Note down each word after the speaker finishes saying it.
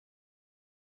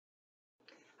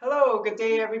Hello, good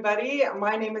day everybody.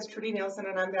 My name is Trudy Nielsen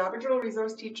and I'm the Aboriginal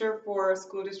Resource Teacher for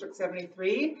School District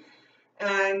 73.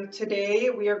 And today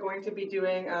we are going to be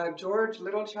doing a George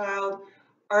Littlechild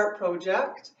art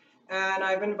project. And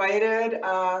I've invited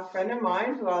a friend of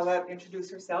mine who I'll let introduce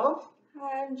herself.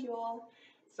 Hi, I'm Jewel.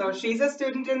 So she's a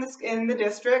student in the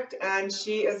district and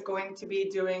she is going to be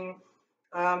doing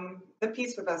the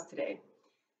piece with us today.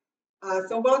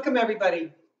 So welcome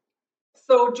everybody.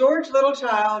 So George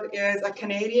Littlechild is a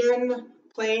Canadian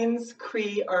Plains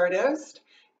Cree artist,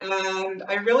 and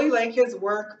I really like his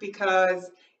work because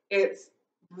it's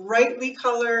brightly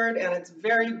colored and it's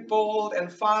very bold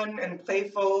and fun and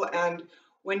playful, and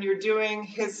when you're doing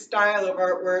his style of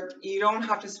artwork, you don't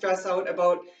have to stress out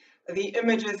about the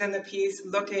images in the piece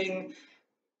looking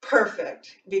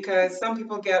perfect, because some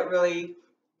people get really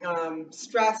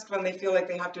stressed when they feel like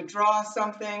they have to draw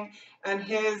something, and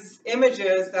his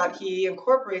images that he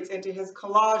incorporates into his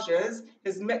collages,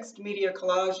 his mixed media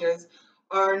collages,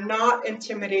 are not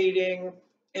intimidating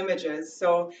images.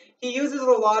 So he uses a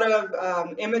lot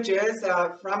of images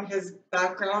from his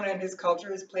background and his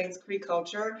culture, his Plains Cree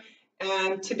culture,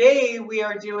 and today we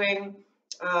are doing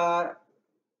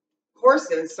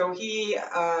horses. So he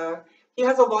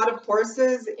has a lot of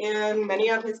horses in many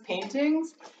of his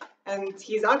paintings, and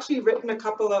he's actually written a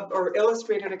couple of, or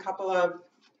illustrated a couple of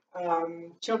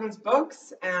children's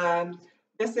books, and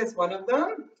this is one of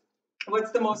them.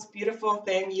 What's the most beautiful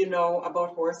thing you know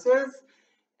about horses?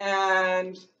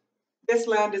 And This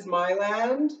Land is My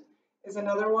Land is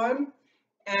another one,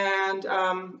 and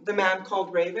The Man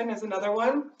Called Raven is another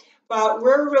one. But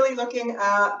we're really looking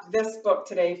at this book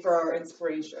today for our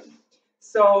inspiration.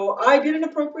 So I did an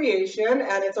appropriation,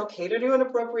 and it's okay to do an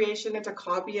appropriation and to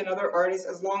copy another artist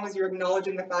as long as you're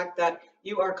acknowledging the fact that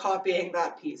you are copying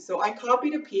that piece. So I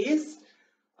copied a piece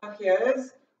of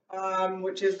his,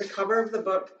 which is the cover of the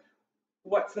book,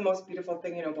 What's the Most Beautiful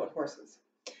Thing You Know About Horses?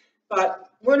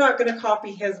 But we're not going to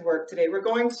copy his work today. We're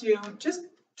going to just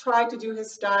try to do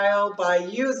his style by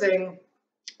using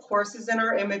horses in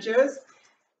our images.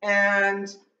 And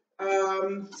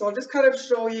so I'll just kind of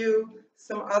show you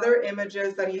some other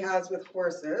images that he has with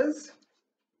horses.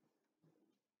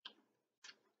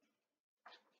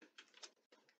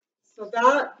 So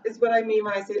that is what I mean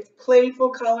when I say it's playful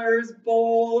colors,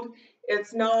 bold.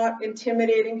 It's not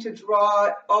intimidating to draw.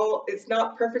 It's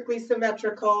not perfectly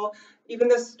symmetrical. Even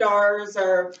the stars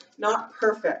are not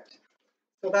perfect.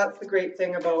 So that's the great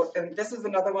thing about, and this is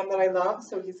another one that I love.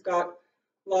 So he's got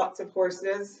lots of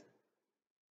horses.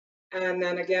 And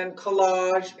then again,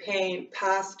 collage, paint,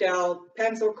 pastel,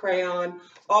 pencil, crayon,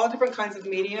 all different kinds of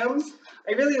mediums.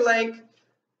 I really like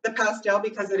the pastel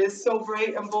because it is so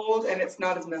bright and bold and it's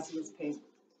not as messy as paint.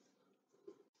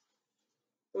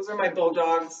 Those are my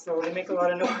bulldogs, so they make a lot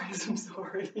of noise, I'm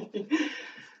sorry.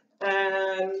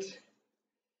 And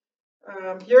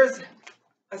here's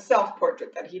a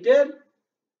self-portrait that he did,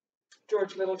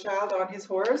 George Littlechild on his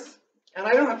horse. And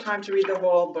I don't have time to read the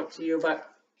whole book to you, but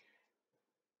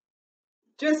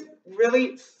just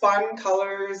really fun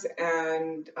colors,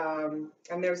 and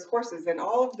there's horses in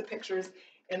all of the pictures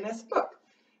in this book.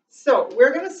 So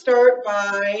we're going to start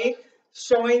by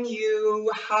showing you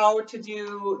how to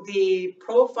do the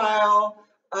profile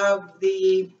of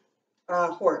the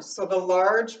horse. So the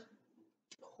large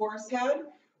horse head,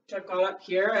 which I've got up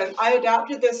here, and I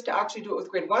adapted this to actually do it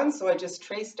with grade 1, so I just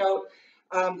traced out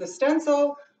the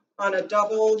stencil on a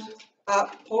doubled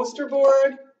up poster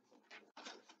board,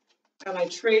 and I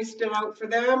traced it out for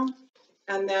them,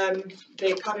 and then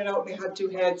they cut it out. They had 2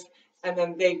 heads, and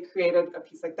then they created a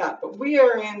piece like that. But we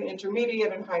are in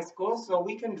intermediate and high school, so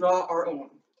we can draw our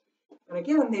own. And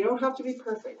again, they don't have to be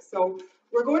perfect. So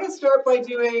we're going to start by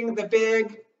doing the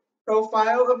big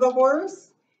profile of the horse,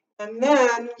 and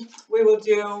then we will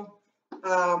do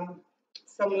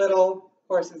some little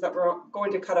horses that we're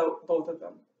going to cut out both of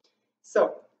them.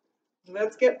 So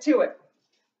let's get to it.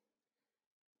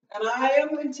 And I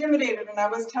am intimidated, and I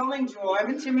was telling Jewel, I'm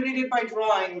intimidated by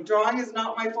drawing. Drawing is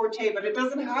not my forte, but it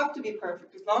doesn't have to be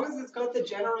perfect as long as it's got the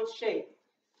general shape.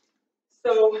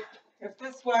 So if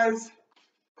this was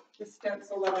the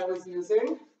stencil that I was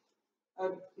using,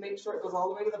 I'd make sure it goes all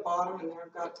the way to the bottom, and there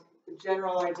I've got the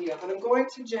general idea. But I'm going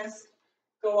to just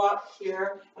go up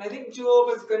here, and I think Jewel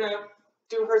was going to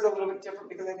do hers a little bit different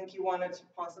because I think you wanted to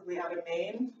possibly add a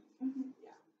mane. Mm-hmm.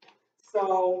 Yeah.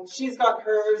 So she's got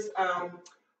hers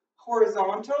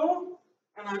horizontal,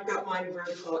 and I've got mine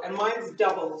vertical, and mine's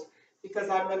doubled because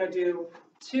I'm going to do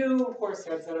 2 horse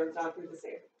heads that are exactly the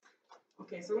same.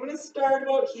 Okay, so I'm going to start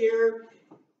about here,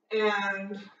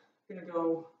 and I'm going to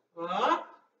go up,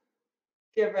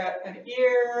 give it an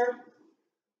ear,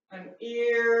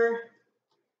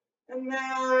 And then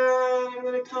I'm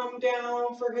going to come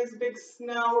down for his big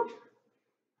snout,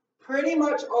 pretty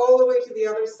much all the way to the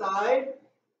other side,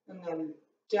 and then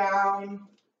down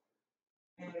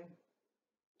and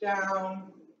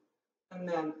down, and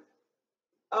then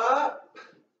up.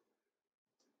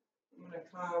 I'm going to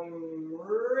come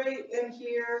right in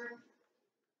here,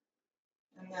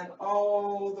 and then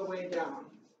all the way down.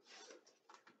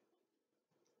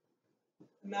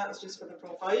 And that's just for the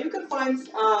profile. You can find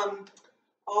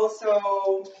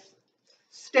also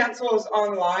stencils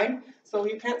online, so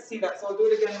you can't see that. So I'll do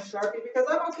it again in Sharpie because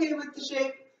I'm okay with the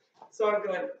shape. So I'm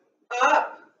going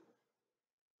up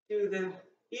to the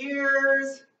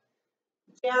ears,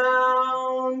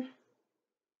 down,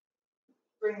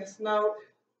 bring the snout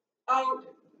out,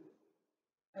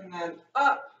 and then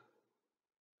up,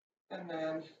 and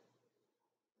then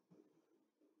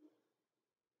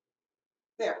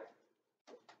there.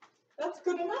 That's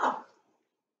good enough.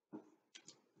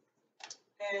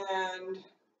 And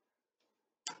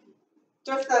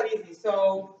just that easy.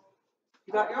 So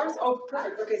you got yours? Oh,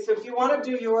 perfect. Okay, so if you want to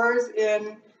do yours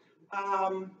in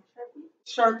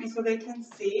Sharpie so they can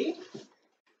see,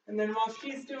 and then while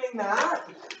she's doing that,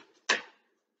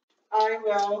 I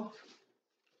will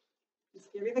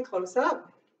just give you the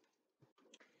close-up.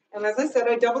 And as I said,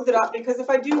 I doubled it up because if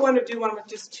I do want to do one with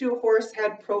just 2 horse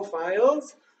head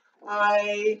profiles,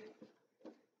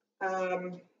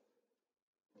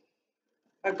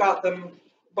 I've got them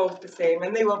both the same,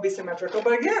 and they will be symmetrical.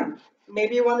 But again,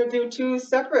 maybe you want to do 2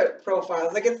 separate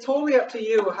profiles. Like, it's totally up to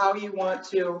you how you want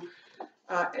to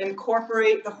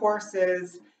incorporate the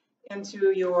horses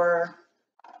into your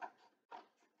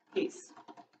piece.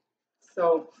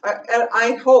 So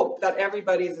I hope that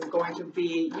everybody's is going to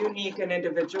be unique and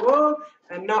individual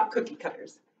and not cookie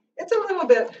cutters. It's a little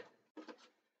bit,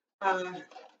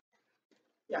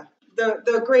 yeah.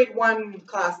 The grade 1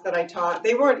 class that I taught,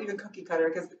 they weren't even cookie cutter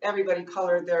because everybody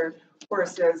colored their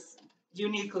horses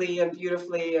uniquely and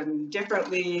beautifully and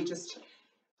differently. Just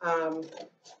so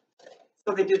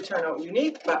they did turn out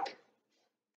unique, but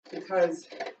because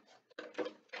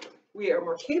we are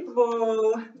more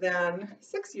capable than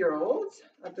 6-year-olds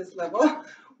at this level,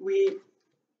 we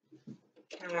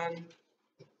can,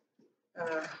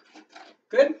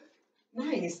 good,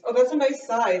 nice. Oh, that's a nice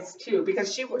size too,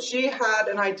 because she had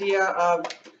an idea of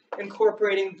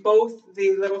incorporating both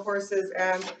the little horses,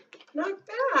 and not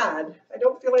bad. I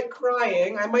don't feel like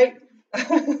crying. I might,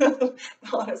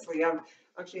 honestly, I've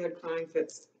actually had crying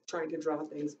fits trying to draw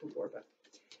things before, but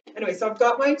anyway, so I've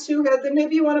got my 2 heads, and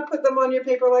maybe you want to put them on your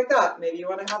paper like that. Maybe you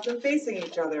want to have them facing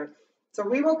each other. So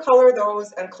we will color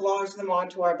those and collage them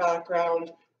onto our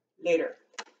background later.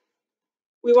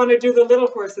 We want to do the little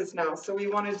horses now. So we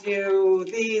want to do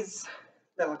these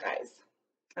little guys.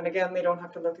 And again, they don't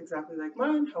have to look exactly like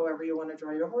mine. However you want to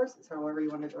draw your horse is however you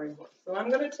want to draw your horse. So I'm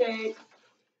going to take,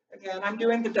 again, I'm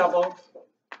doing the double.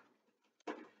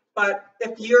 But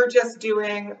if you're just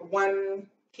doing 1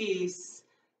 piece,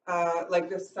 like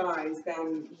this size,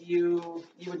 then you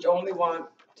would only want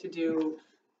to do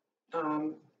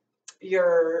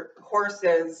your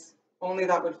horses only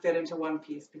that would fit into 1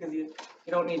 piece, because you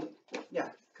don't need, yeah,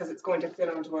 because it's going to fit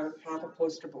onto half a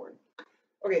poster board.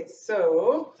 Okay,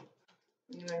 so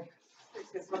I'm gonna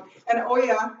take this one, and oh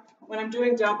yeah, when I'm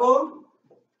doing double,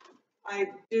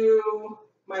 I do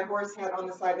my horse head on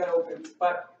the side that opens.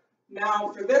 But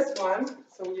now for this one,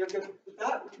 so you're good with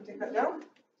that, we can take that down.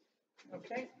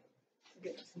 Okay.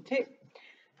 Get some tape.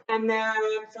 And then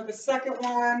for the second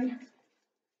one,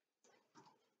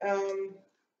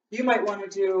 you might want to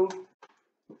do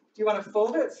you want to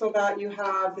fold it so that you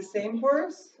have the same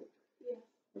horse? Yeah.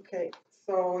 Okay,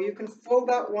 so you can fold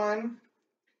that one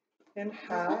in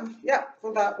half. Yeah,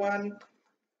 fold that one.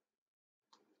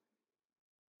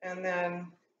 And then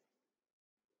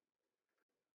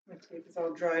my tape is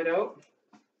all dried out.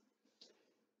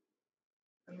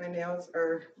 And my nails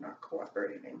are not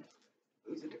cooperating.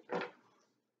 Use a different.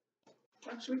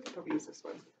 Actually, we could probably use this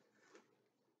one.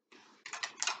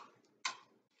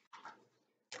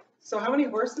 So how many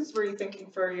horses were you thinking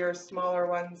for your smaller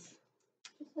ones?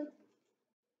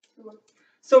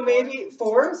 So maybe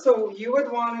 4. So you would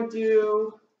want to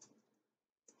do,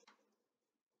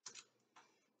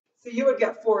 so you would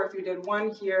get 4 if you did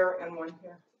 1 here and 1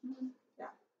 here. Mm-hmm. Yeah.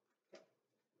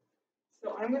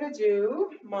 So I'm going to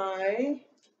do my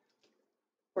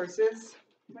horses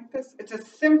like this. It's a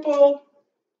simple,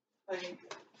 like,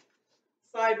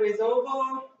 sideways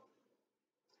oval.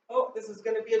 Oh, this is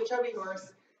going to be a chubby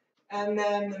horse. And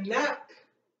then the neck,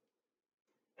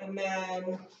 and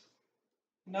then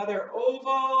another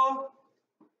oval,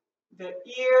 the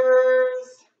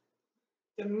ears,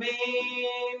 the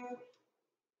mane,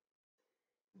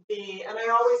 and I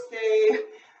always say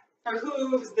for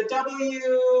hooves, the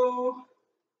W,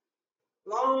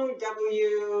 long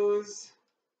W's,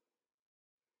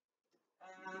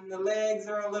 and the legs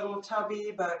are a little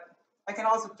tubby, but I can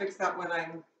also fix that when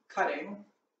I'm cutting.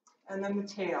 And then the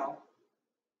tail.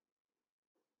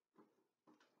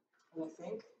 And I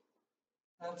think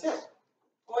that's it.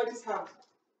 Oh, I just have,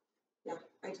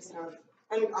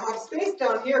 and I have space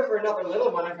down here for another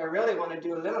little one if I really want to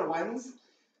do little ones.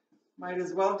 Might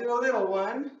as well do a little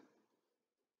one.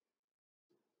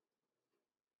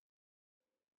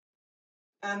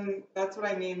 And that's what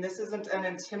I mean. This isn't an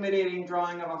intimidating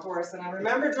drawing of a horse. And I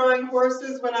remember drawing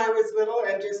horses when I was little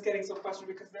and just getting so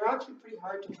frustrated because they're actually pretty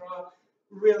hard to draw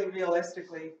really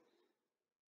realistically.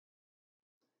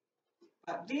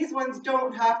 But these ones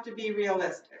don't have to be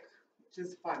realistic, which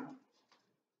is fun.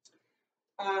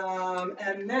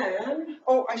 And then,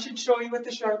 oh, I should show you with the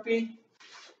Sharpie.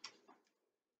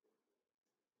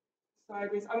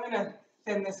 Sideways. I'm going to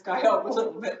thin this guy out a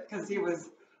little bit because he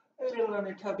was a little on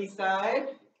the tubby side.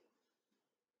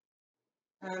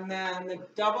 And then the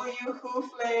W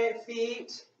hoof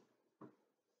feet.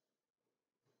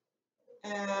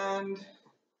 And,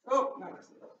 oh, no,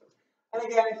 and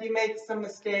again, if you make some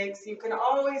mistakes, you can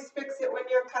always fix it when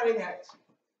you're cutting it.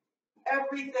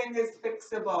 Everything is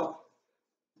fixable.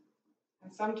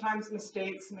 And sometimes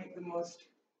mistakes make the most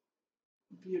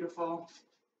beautiful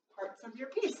parts of your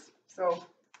piece. So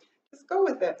just go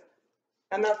with it.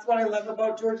 And that's what I love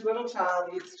about George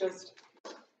Littlechild.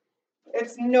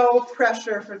 It's no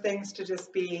pressure for things to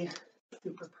just be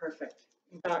super perfect.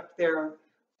 In fact, they're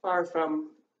far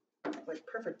from like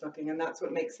perfect looking, and that's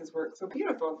what makes his work so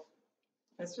beautiful.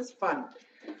 It's just fun.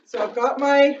 So I've got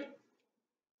my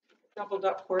doubled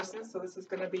up horses. So this is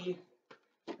going to be,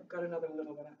 I've got another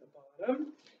little one at the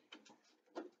bottom.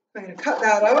 I'm going to cut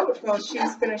that out while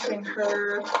she's finishing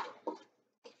her.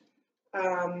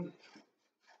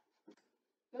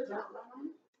 There's an outline.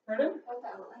 Pardon? Oh, the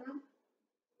outline.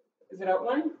 Is it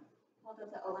outline? Well, does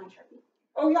the outline Sharpie?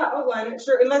 Oh yeah, outline it,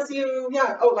 sure. Unless you,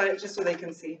 yeah, outline it just so they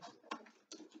can see.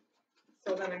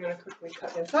 So then I'm going to quickly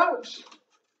cut this out.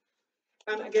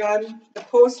 And again, the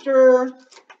poster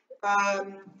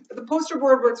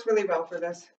board works really well for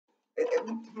this.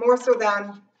 More so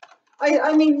than,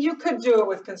 I mean, you could do it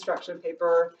with construction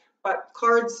paper, but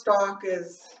cardstock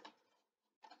is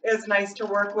nice to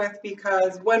work with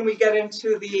because when we get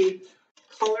into the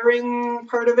coloring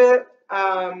part of it,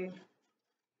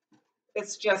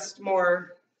 it's just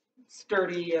more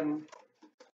sturdy and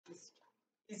just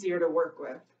easier to work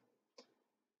with.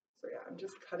 So yeah, I'm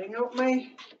just cutting out my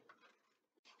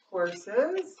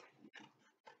horses.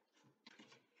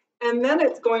 And then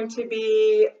it's going to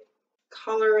be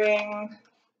coloring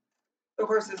the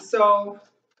horses. So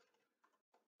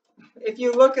if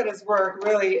you look at his work,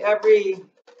 really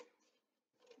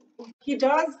he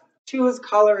does choose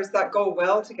colors that go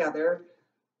well together,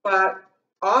 but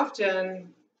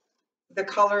often the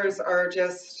colors are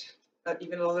just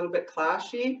even a little bit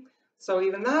clashy. So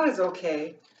even that is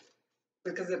okay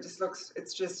because it looks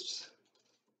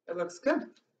good.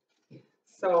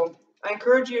 So I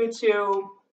encourage you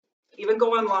to even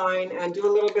go online and do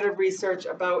a little bit of research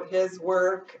about his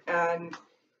work and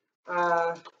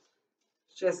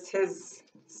just his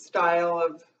style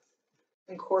of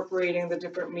incorporating the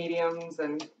different mediums.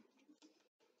 And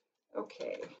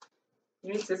okay,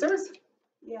 you need scissors?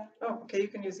 Yeah. Oh, okay, you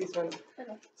can use these ones.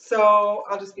 Okay. So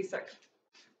I'll just be sick.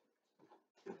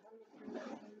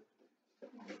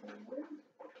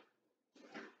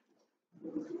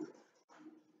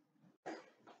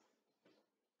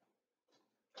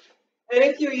 And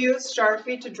if you use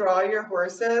Sharpie to draw your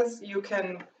horses, you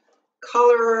can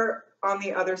color on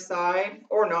the other side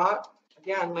or not.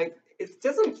 Again, like it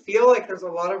doesn't feel like there's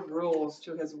a lot of rules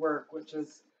to his work, which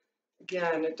is,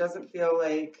 again, it doesn't feel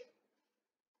like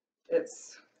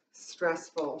it's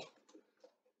stressful.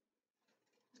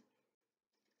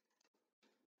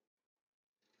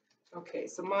 Okay,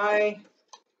 so my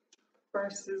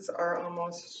horses are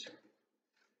almost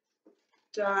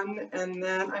done, and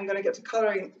then I'm going to get to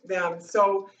coloring them.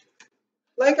 So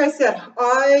like I said,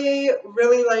 I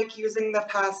really like using the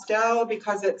pastel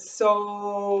because it's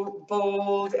so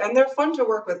bold and they're fun to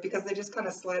work with because they just kind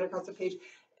of slide across the page.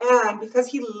 And because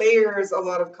he layers a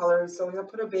lot of colors, so he'll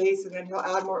put a base and then he'll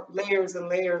add more layers and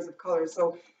layers of colors.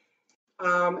 So,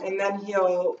 and then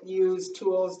he'll use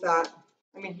tools that,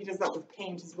 I mean, he does that with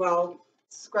paint as well.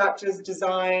 Scratches,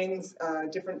 designs,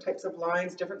 different types of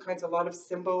lines, different kinds, a lot of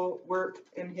symbol work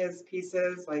in his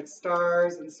pieces, like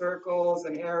stars and circles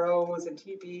and arrows and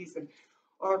teepees and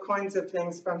all kinds of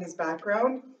things from his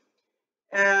background.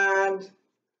 And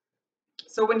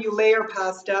so when you layer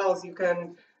pastels, you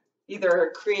can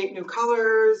either create new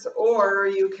colors, or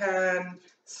you can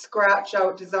scratch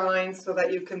out designs so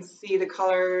that you can see the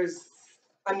colors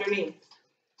underneath.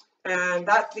 And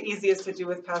that's the easiest to do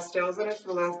with pastels, and it's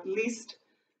the least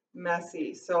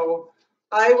messy. So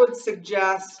I would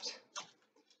suggest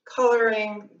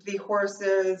coloring the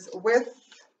horses with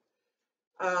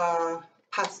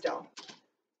pastel.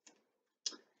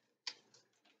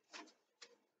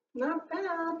 Not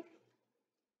bad.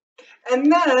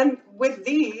 And then with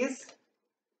these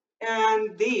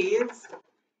and these,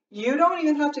 you don't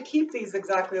even have to keep these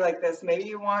exactly like this. Maybe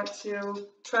you want to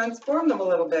transform them a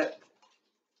little bit.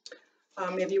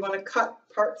 Maybe you want to cut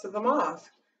parts of them off.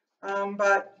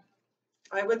 But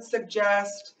I would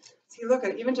suggest, see, look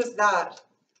at even just that.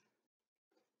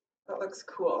 That looks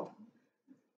cool.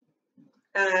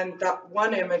 And that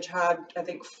one image had, I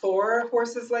think, 4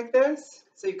 horses like this.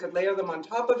 So you could layer them on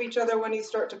top of each other when you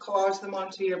start to collage them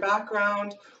onto your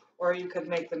background, or you could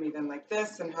make them even like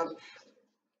this and have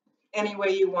any way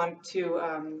you want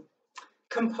to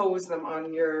compose them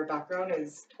on your background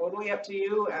is totally up to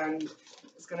you, and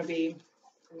it's going to be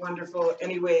wonderful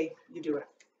any way you do it.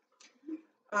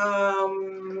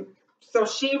 So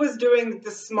she was doing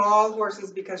the small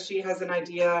horses because she has an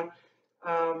idea,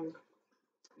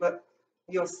 but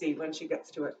you'll see when she gets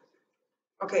to it.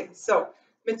 Okay, so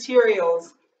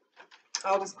materials.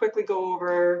 I'll just quickly go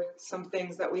over some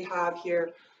things that we have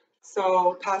here.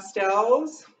 So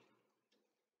pastels,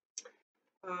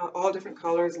 all different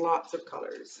colors, lots of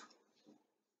colors.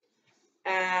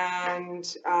 And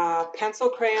pencil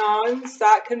crayons,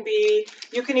 that can be,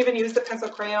 you can even use the pencil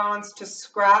crayons to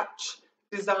scratch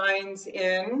designs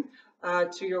in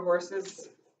to your horses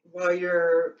while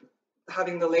you're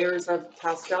having the layers of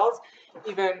pastels.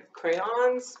 Even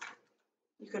crayons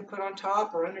you can put on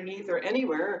top or underneath or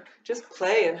anywhere. Just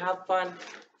play and have fun.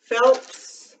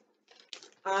 Felts,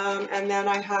 and then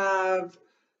I have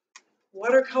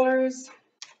watercolors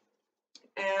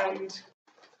and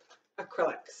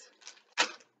acrylics.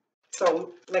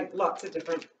 So like lots of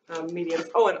different mediums.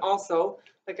 Oh, and also,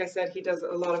 like I said, he does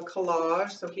a lot of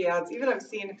collage. So he adds, even I've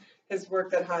seen his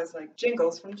work that has like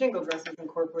jingles from jingle dresses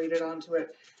incorporated onto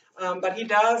it. But he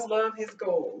does love his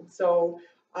gold. So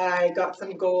I got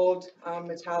some gold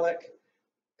metallic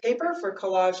paper for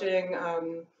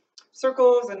collaging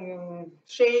circles and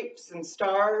shapes and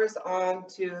stars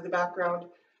onto the background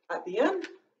at the end.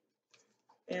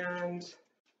 And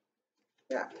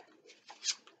yeah.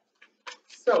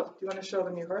 So, do you want to show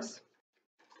them your horse?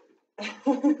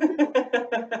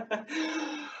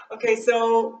 Okay,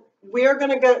 so we're going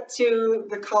to get to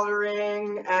the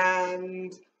coloring,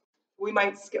 and we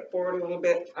might skip forward a little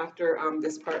bit after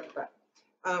this part, but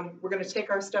we're going to take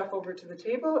our stuff over to the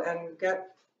table and get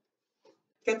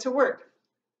to work.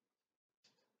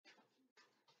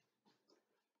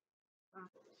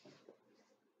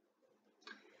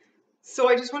 So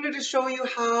I just wanted to show you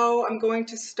how I'm going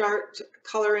to start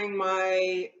coloring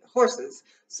my horses.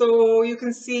 So you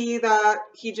can see that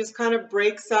he just kind of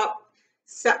breaks up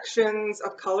sections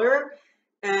of color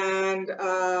and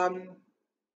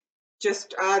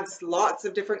just adds lots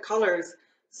of different colors.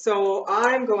 So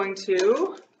I'm going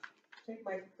to take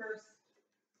my first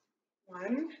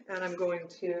one and I'm going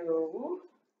to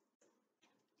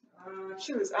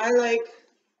choose. I like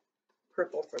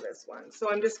purple for this one.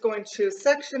 So I'm just going to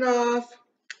section off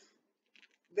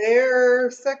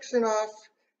there, section off,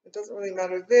 it doesn't really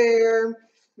matter there,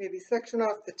 maybe section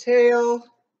off the tail,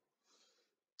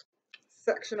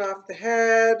 section off the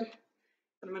head,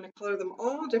 and I'm going to color them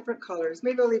all different colors.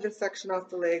 Maybe I'll even section off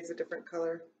the legs a different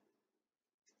color.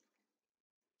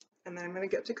 And then I'm going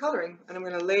to get to coloring, and I'm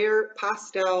going to layer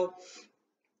pastel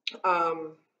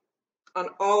on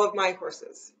all of my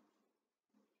horses.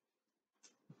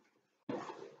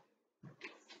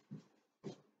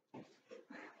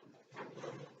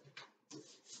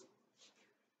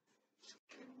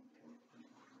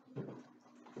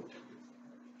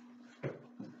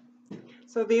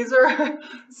 So these are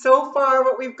so far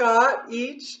what we've got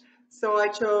each. So I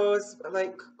chose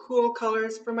like cool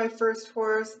colors for my first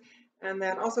horse, and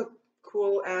then also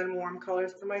cool and warm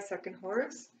colors for my second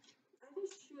horse. I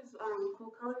just choose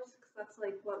cool colors because that's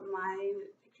like what my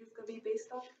picture's gonna be based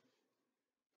on.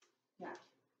 Yeah.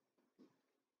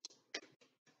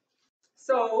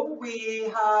 So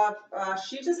we have,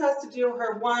 she just has to do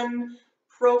her one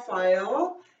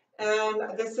profile,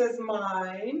 and this is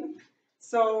mine.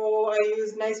 So I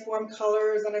use nice warm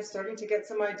colors, and I'm starting to get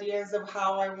some ideas of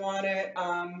how I want it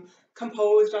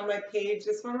composed on my page.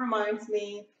 This one reminds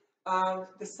me of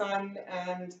the sun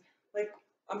and like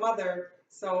a mother.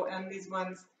 So, and these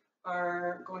ones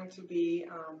are going to be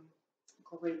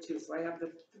great too. So I have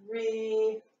the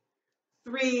three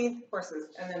 3 horses.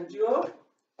 And then Jewel?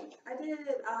 I did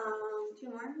 2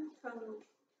 more from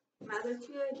my other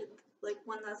 2. I did like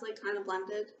one that's like kind of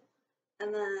blended,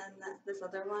 and then this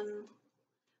other one,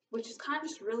 which is kind of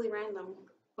just really random,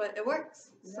 but it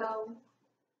works. Yeah. So,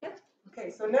 yeah. Okay,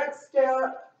 so next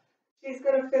step, she's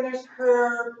going to finish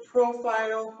her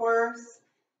profile horse,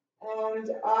 and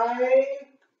I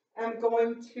am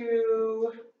going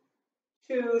to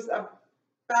choose a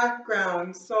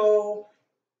background. So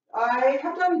I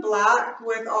have done black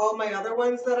with all my other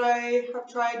ones that I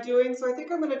have tried doing, so I think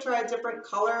I'm going to try a different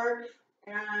color,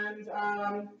 and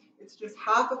it's just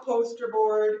half a poster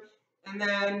board, and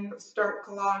then start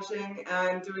collaging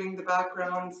and doing the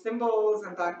background symbols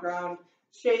and background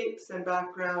shapes and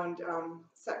background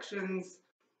sections.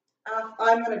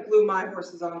 I'm going to glue my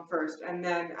horses on first and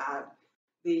then add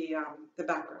the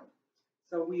background.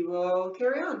 So we will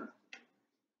carry on.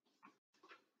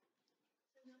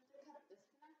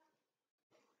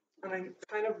 And I'm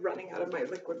kind of running out of my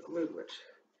liquid glue, which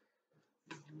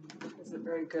isn't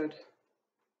very good.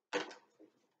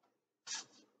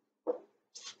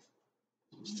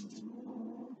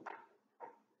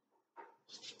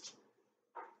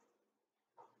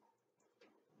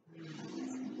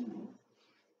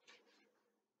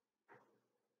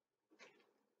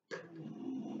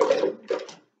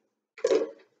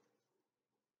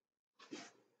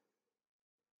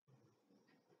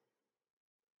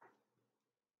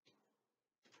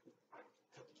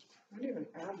 I didn't even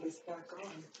add this back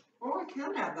on. Oh, I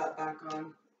can add that back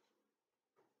on.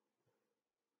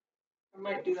 I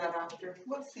might do that after.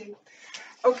 We'll see.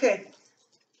 Okay.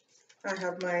 I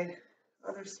have my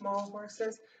other small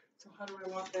horses. So how do I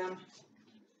want them?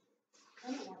 I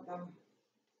kind of want them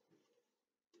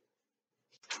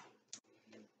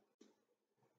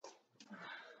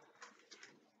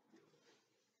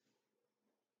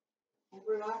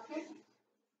overlapping,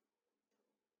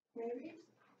 maybe?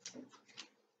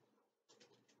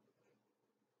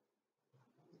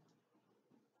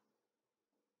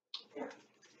 Yeah,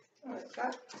 like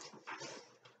that.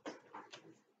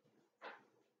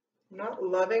 I'm not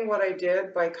loving what I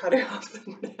did by cutting off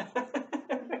the neck.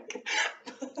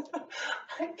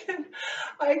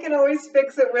 I can always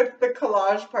fix it with the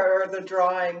collage part or the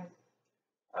drawing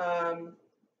and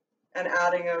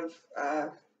adding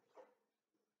of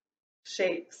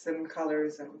shapes and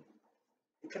colors, and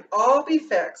it can all be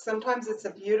fixed. Sometimes it's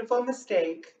a beautiful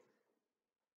mistake.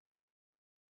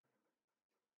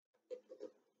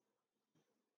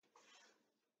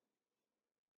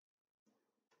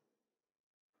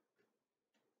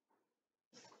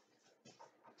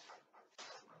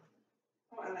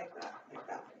 Oh, I like that, like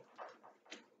that.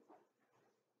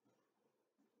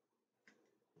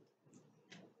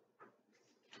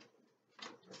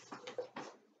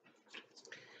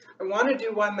 I want to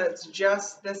do one that's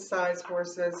just this size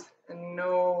horses and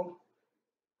no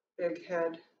big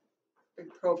head, big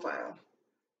profile.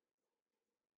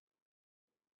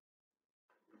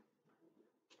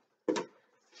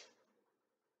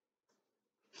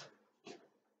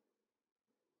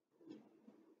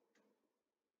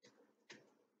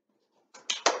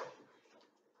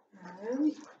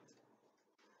 And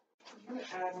I'm going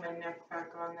to add my neck back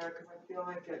on there because I feel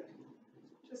like it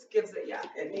just gives it, yeah,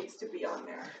 it needs to be on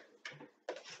there.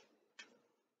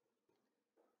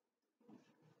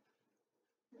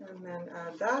 And then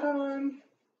add that on.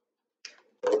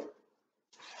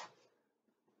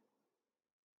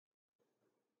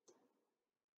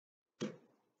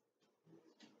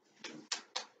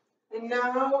 And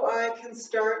now I can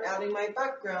start adding my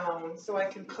background. So I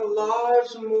can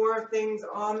collage more things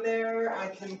on there. I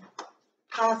can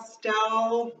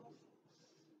pastel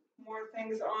more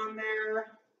things on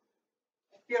there.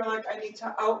 I feel like I need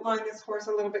to outline this horse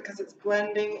a little bit because it's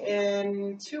blending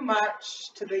in too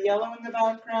much to the yellow in the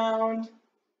background.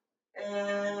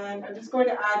 And I'm just going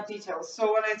to add details.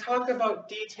 So when I talk about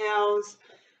details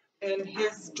in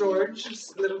his George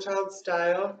Littlechild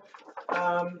style,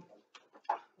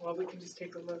 well, we can just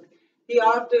take a look. He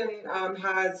often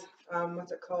has,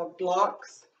 what's it called,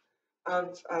 blocks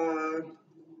of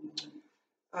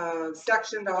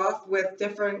sectioned off with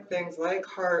different things like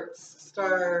hearts,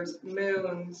 stars,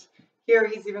 moons. Here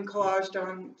he's even collaged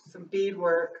on some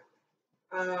beadwork.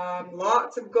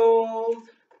 Lots of gold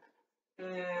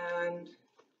and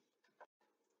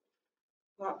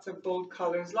lots of bold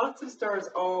colors, lots of stars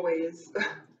always.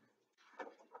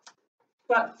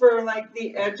 But for like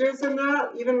the edges and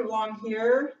that, even along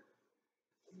here,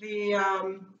 the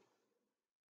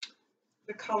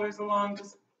colors along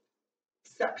just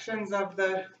sections of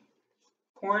the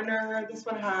corner. This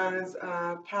one has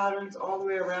patterns all the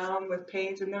way around with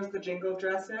paint, and there's the jingle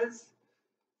dresses.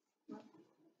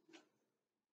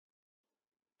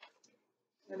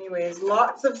 Anyways,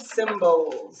 lots of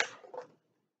symbols.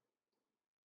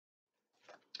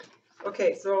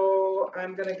 Okay, so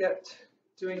I'm gonna get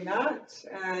doing that,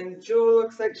 and Jewel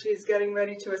looks like she's getting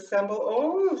ready to assemble.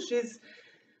 Oh, she's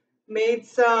made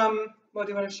some, what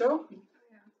do you want to show? Yeah,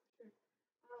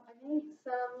 sure. I made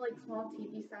some like small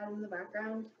teepee stand in the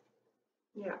background.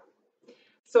 Yeah.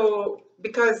 So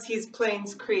because he's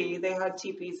Plains Cree, they had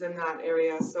teepees in that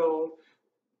area, so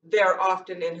they're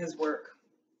often in his work.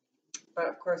 But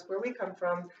of course, where we come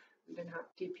from, we didn't have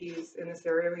teepees in this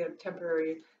area. We had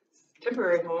temporary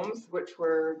homes, which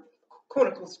were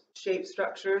conical shaped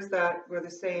structures that were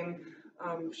the same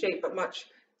shape, but much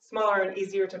smaller and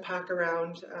easier to pack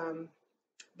around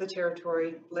the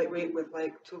territory, lightweight with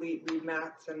like tulle reed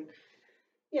mats and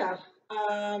yeah.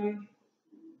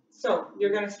 So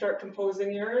you're going to start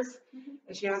composing yours,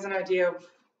 and she has an idea of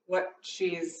what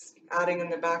she's adding in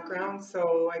the background.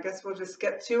 So I guess we'll just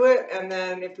get to it, and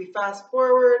then if we fast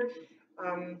forward,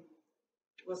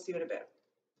 we'll see you in a bit.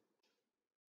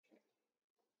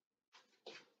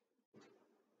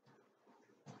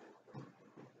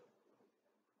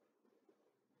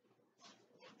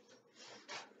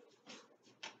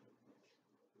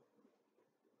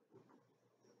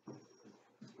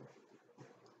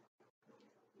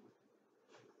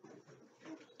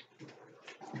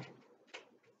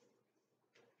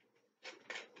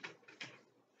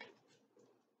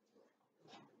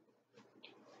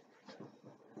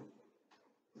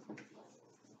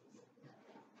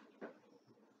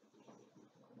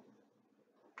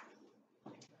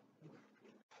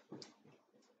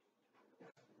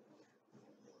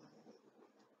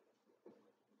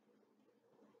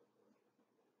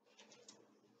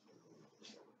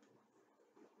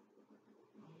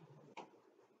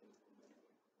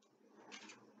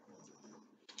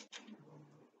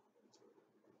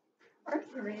 Aren't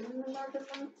you reading the more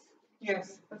difference?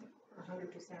 Yes,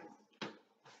 100%.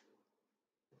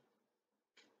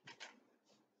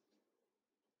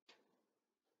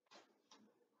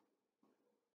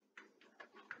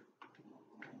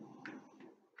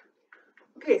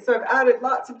 Okay, so I've added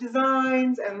lots of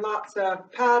designs and lots of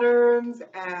patterns,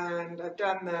 and I've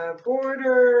done the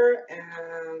border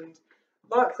and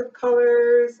lots of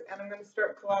colors, and I'm going to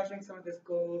start collaging some of this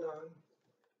gold on.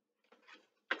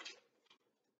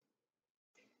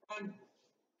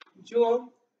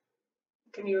 Jewel,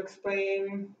 can you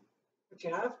explain what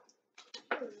you have?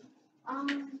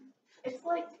 It's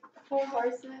like 4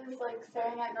 horses like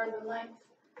staring at northern lights,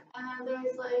 and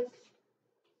there's like,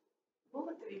 what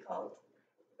would they be called?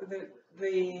 The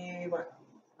what?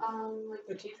 Like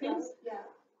The teepees? yeah.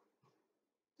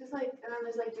 Just like, and then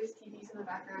there's like just teepees in the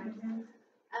background, Mm-hmm. and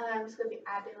then I'm just gonna be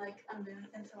adding like a moon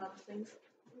and some other things.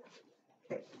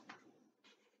 Okay.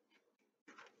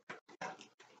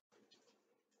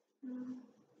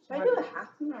 Should I do a half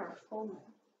moon or a full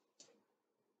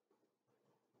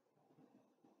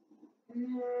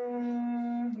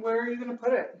moon? Where are you going to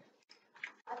put it?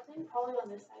 I think probably on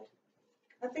this side.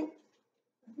 I think,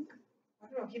 I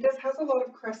don't know, he has a lot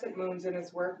of crescent moons in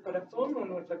his work, but a full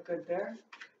moon would look good there.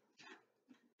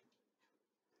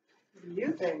 What do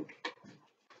you think?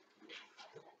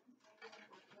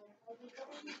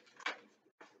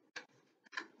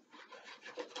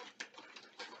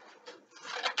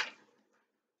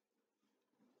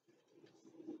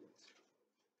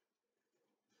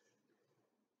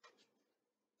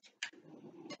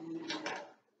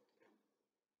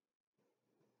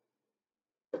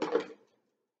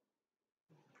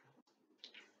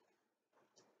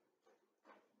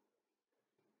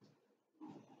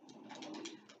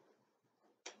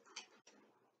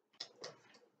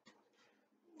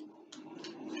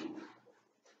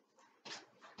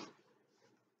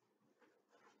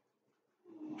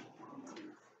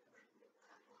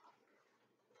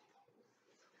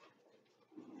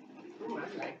 Ooh, I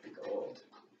like the gold.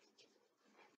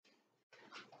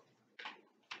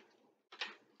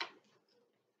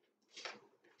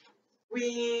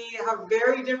 We have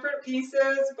very different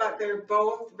pieces, but they're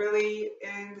both really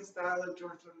in the style of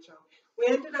George Littlechild. We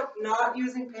ended up not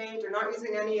using paint or not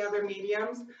using any other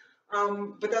mediums,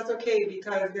 but that's okay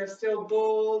because they're still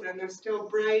bold and they're still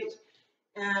bright.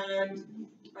 And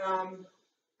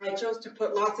I chose to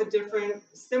put lots of different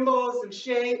symbols and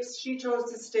shapes. She chose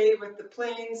to stay with the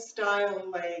plain style,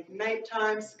 like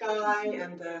nighttime sky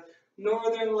and the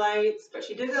northern lights, but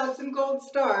she did add some gold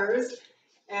stars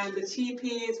and the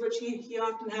teepees, which he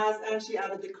often has, and she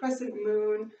added the crescent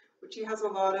moon, which he has a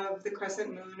lot of the crescent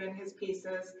moon in his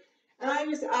pieces. And I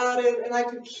just added, and I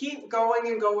could keep going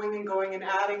and going and going and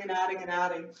adding and adding and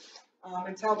adding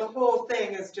until the whole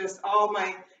thing is just all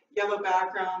my yellow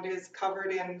background is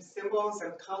covered in symbols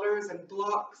and colors and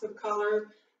blocks of color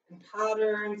and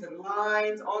patterns and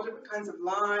lines, all different kinds of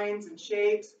lines and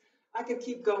shapes. I could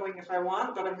keep going if I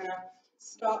want, but I'm going to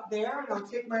stop there and I'll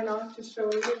take mine off to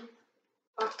show you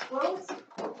up close.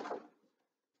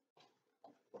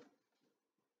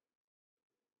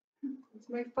 It's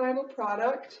my final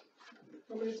product.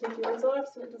 I'm going to take yours off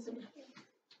so it doesn't.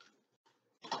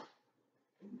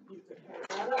 You can hang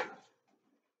that up.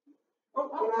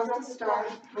 Oh, we'll have to start.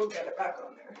 We'll get it back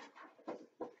on there.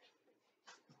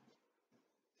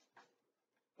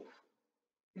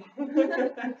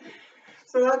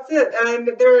 So that's it, and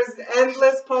there's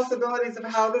endless possibilities of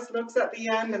how this looks at the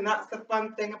end, and that's the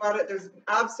fun thing about it. There's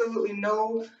absolutely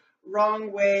no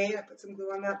wrong way, I put some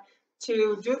glue on that,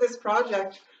 to do this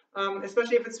project,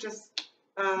 especially if it's just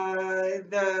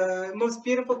the most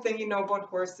beautiful thing you know about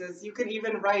horses. You can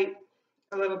even write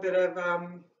a little bit of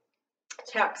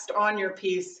text on your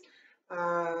piece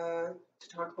to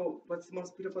talk about what's the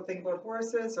most beautiful thing about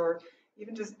horses, or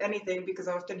even just anything, because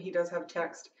often he does have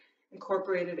text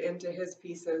incorporated into his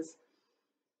pieces.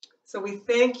 So we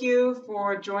thank you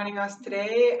for joining us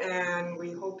today, and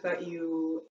we hope that you